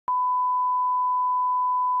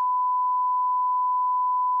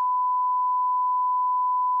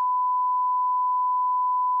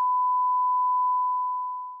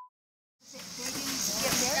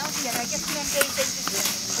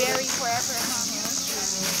Basically,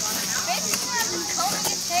 combing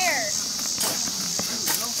his hair.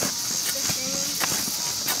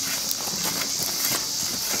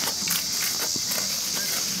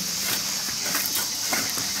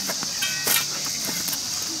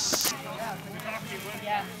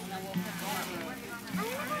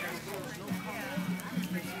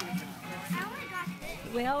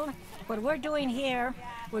 Well, what we're doing here,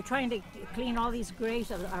 we're trying to clean all these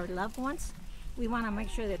graves of our loved ones. We want to make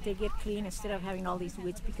sure that they get clean instead of having all these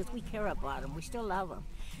weeds because we care about them. We still love them.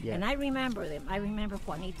 Yeah. And I remember them. I remember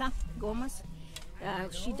Juanita Gomez.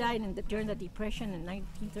 She died during the Depression in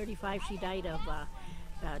 1935. She died of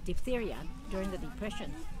diphtheria during the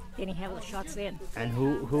Depression. Didn't have the shots in. And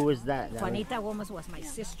who was that? Juanita Gomez was my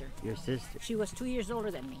sister. Your sister? She was 2 years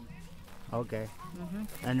older than me. Okay.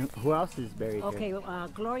 And who else is buried here? Okay,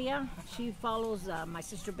 Gloria, she follows my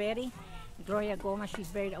sister Betty. Gloria Gomez, she's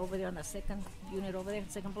buried over there on the second unit over there,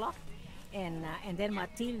 second block. And then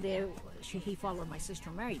Matilde, he followed my sister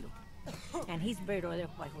Mary Lou. And he's buried over there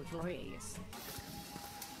by where Gloria is.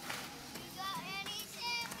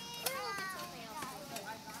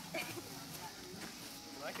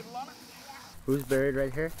 Who's buried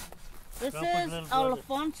right here? This is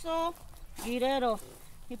Alfonso Guerrero.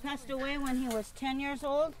 He passed away when he was 10 years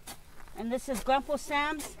old. And this is Grandpa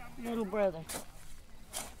Sam's little brother.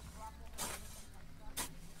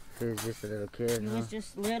 He was just a little kid, He was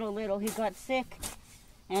just little. He got sick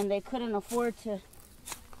and they couldn't afford to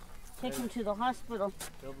take him to the hospital.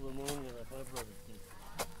 Double pneumonia, like my brother did.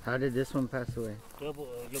 How did this one pass away? Double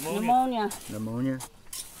pneumonia. Pneumonia?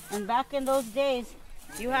 And back in those days,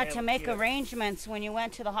 you had to make arrangements when you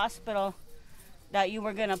went to the hospital that you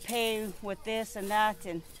were going to pay with this and that,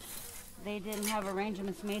 and they didn't have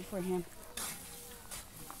arrangements made for him.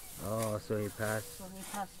 Oh, so he passed. So he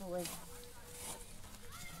passed away.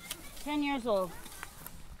 10 years old.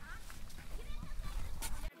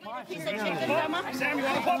 Piece of chicken, Grandma? Sam, you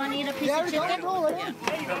want a pop? Want to eat a piece of chicken? No,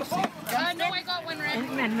 I got one ready.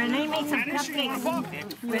 And Renee made some cupcakes.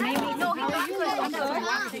 Renee made some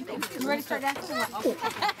cupcakes. You ready to start dancing?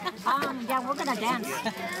 Yeah, we're gonna dance.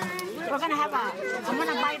 We're gonna have I'm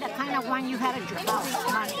gonna buy the kind of one you had at your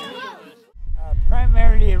house.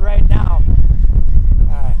 Primarily right now,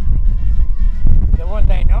 the ones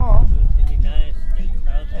I know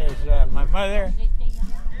is my mother,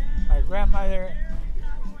 my grandmother,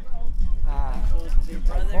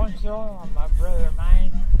 Alfonso, my brother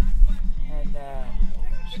mine, and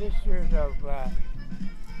sisters of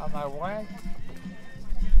my wife,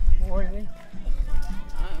 Worthy.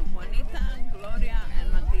 Juanita, Gloria, and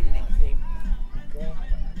Matilde. Okay.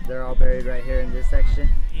 They're all buried right here in this section?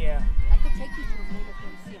 Yeah. I could take you to the native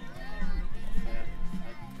museum.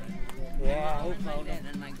 Yeah. My dad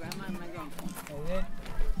and my grandma and my grandpa.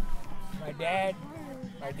 And then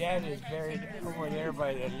my dad is buried over there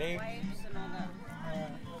by the lake.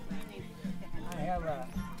 I have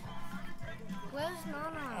Where's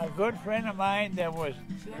Nana? a good friend of mine that was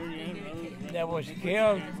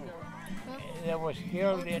killed in the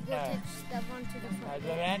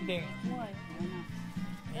landing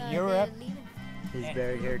in Europe. He's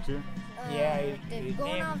buried here too? Yeah, They're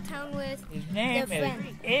going out of town with his name their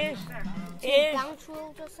friend. is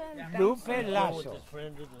Lupe Lasso.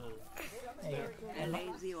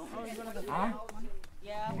 Huh?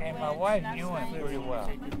 And my wife knew him pretty well.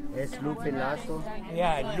 Es Lupe Lasso?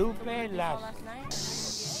 Yeah, Lupe Lasso.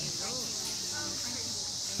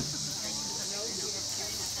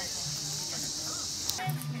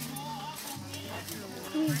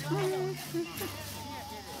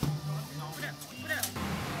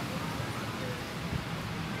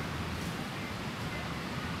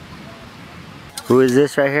 Who is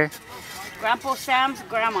this right here? Grandpa Sam's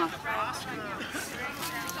grandma.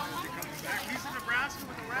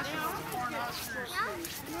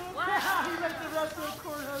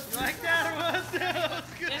 Like that it was? That was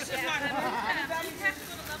good. If you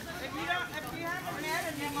haven't met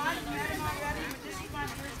him, you might have met him already. This is my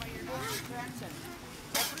first grandson.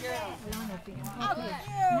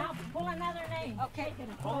 Now pull another name. Okay.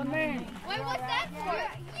 Pull a name. Wait, what's that for?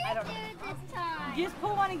 I don't know. This time. Just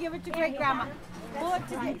pull one and give it to great grandma. Pull it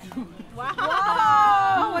to Wow.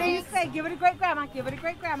 Whoa. What do you say? Give it to great grandma. Give it to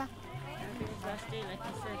great grandma.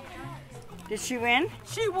 Did she win?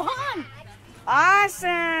 She won. Awesome.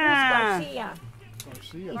 Garcia.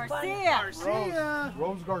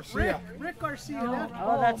 Rose Garcia. Rick Garcia.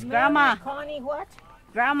 Oh, that's Grandma. Connie what?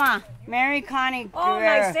 Grandma. Mary Connie Oh,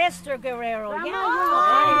 Guerrero. my sister Guerrero. Grandma,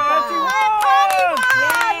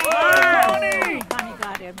 Connie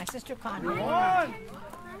got it. My sister Connie.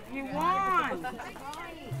 You won.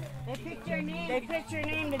 They picked your name. They picked your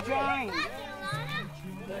name to join.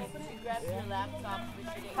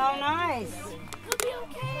 How nice. It'll be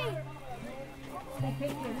okay.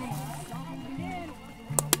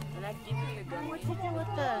 What you do with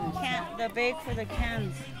the bag for the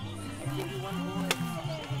cans?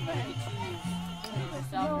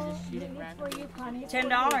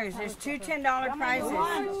 $10. There's two $10 prizes. You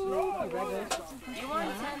want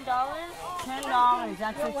 $10? $10.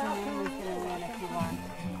 That's what your name is gonna win if you want.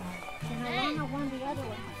 Alana won the other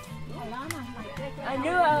one. I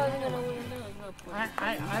knew I was gonna win.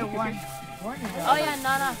 I won. Oh yeah,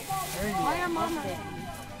 Nana. Oh yeah, Mama.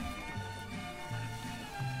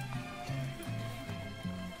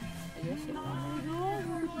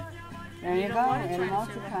 There you go. And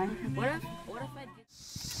multiply. What if I did?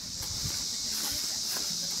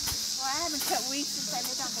 Well, I haven't cut weeds since I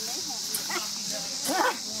lived on the lake home.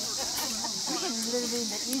 Living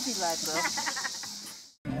the easy life,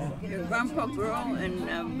 though. Your grandpa grew in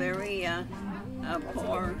a very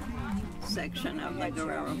poor section of the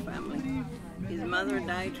Guerrero family. His mother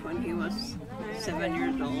died when he was 7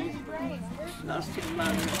 years old, lost his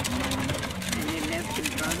mother, and he left his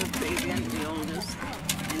brother Fabian, the oldest,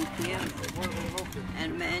 and Pierre,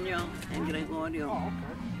 and Manuel, and Gregorio.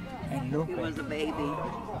 He was a baby,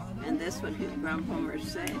 and that's what his grandpa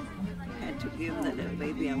Merced had to give that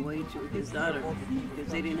baby away to his daughter,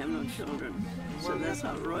 because they didn't have no children. So that's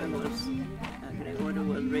how Roy was. Gregorio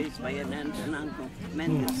was raised by an aunt and uncle,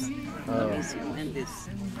 Mendes, Mauricio Mendes.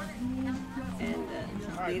 And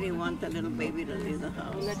they didn't want the little baby to leave the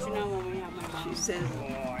house. He says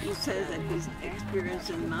that he's experienced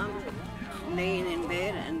his mom laying in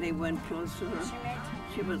bed, and they went close to her.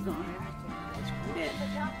 She was gone, dead.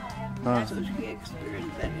 So he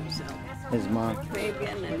experienced that himself. His mom.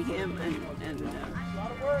 Fabian and him and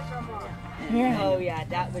Oh yeah,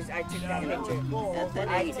 that was, I took that picture. at that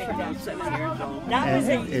age, around 7 years old.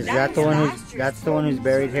 Is that the one who's that's the one who's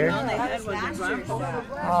buried here? All they had was a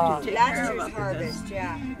grandpa to take care of her, because Harvest,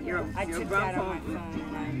 yeah. your I took that on grandpa my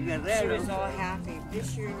phone. She Guerrero, was all happy.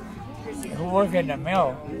 This year, Who work in the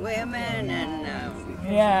mill? women and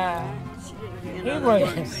Yeah. you He know,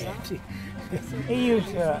 was.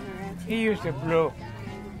 He used to blow.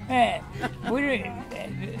 We didn't.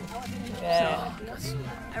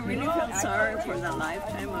 I really felt sorry for the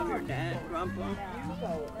lifetime of your dad, Grandpa,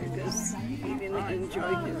 because he didn't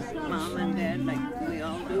enjoy his mom and dad like we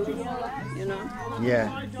all do, you know?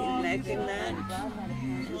 Yeah. He's lacking that.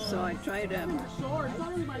 And so I tried to,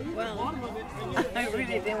 well, I really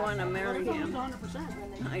didn't want to marry him.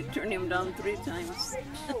 I turned him down 3 times.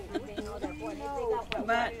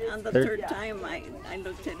 But on the third time, I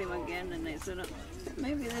looked at him again and I said,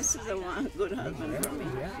 maybe this is a good husband for me.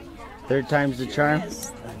 Third time's the charm? Yes,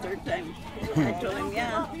 the third time. I told him,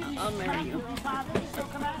 yeah, I'll marry you.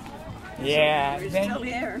 Yeah. We're Then, still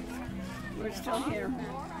here. We're still here.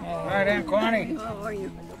 right, Aunt Connie. How are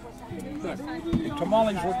you? The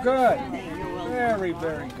tamales were good. Very,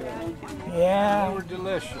 very good. They Yeah. were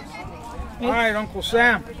delicious. All right, Uncle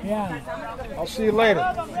Sam. Yeah. I'll see you later.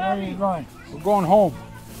 Where are you going? We're going home.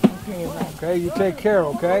 Okay, man. Okay, you take care,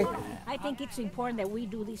 okay? I think it's important that we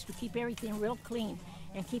do this to keep everything real clean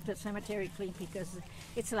and keep the cemetery clean, because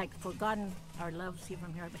it's like forgotten. Our loves here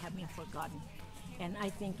from here have been forgotten. And I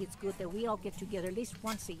think it's good that we all get together at least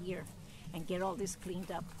once a year and get all this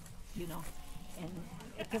cleaned up, you know. And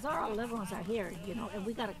because our loved ones are here, you know, and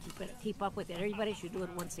we got to keep up with it. Everybody should do it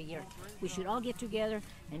once a year. We should all get together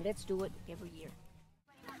and let's do it every year.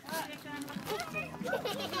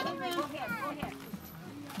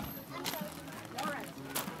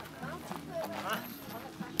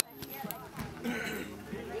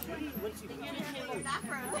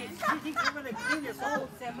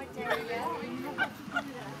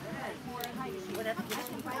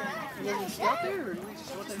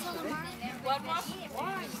 What, Mom?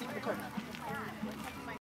 Why?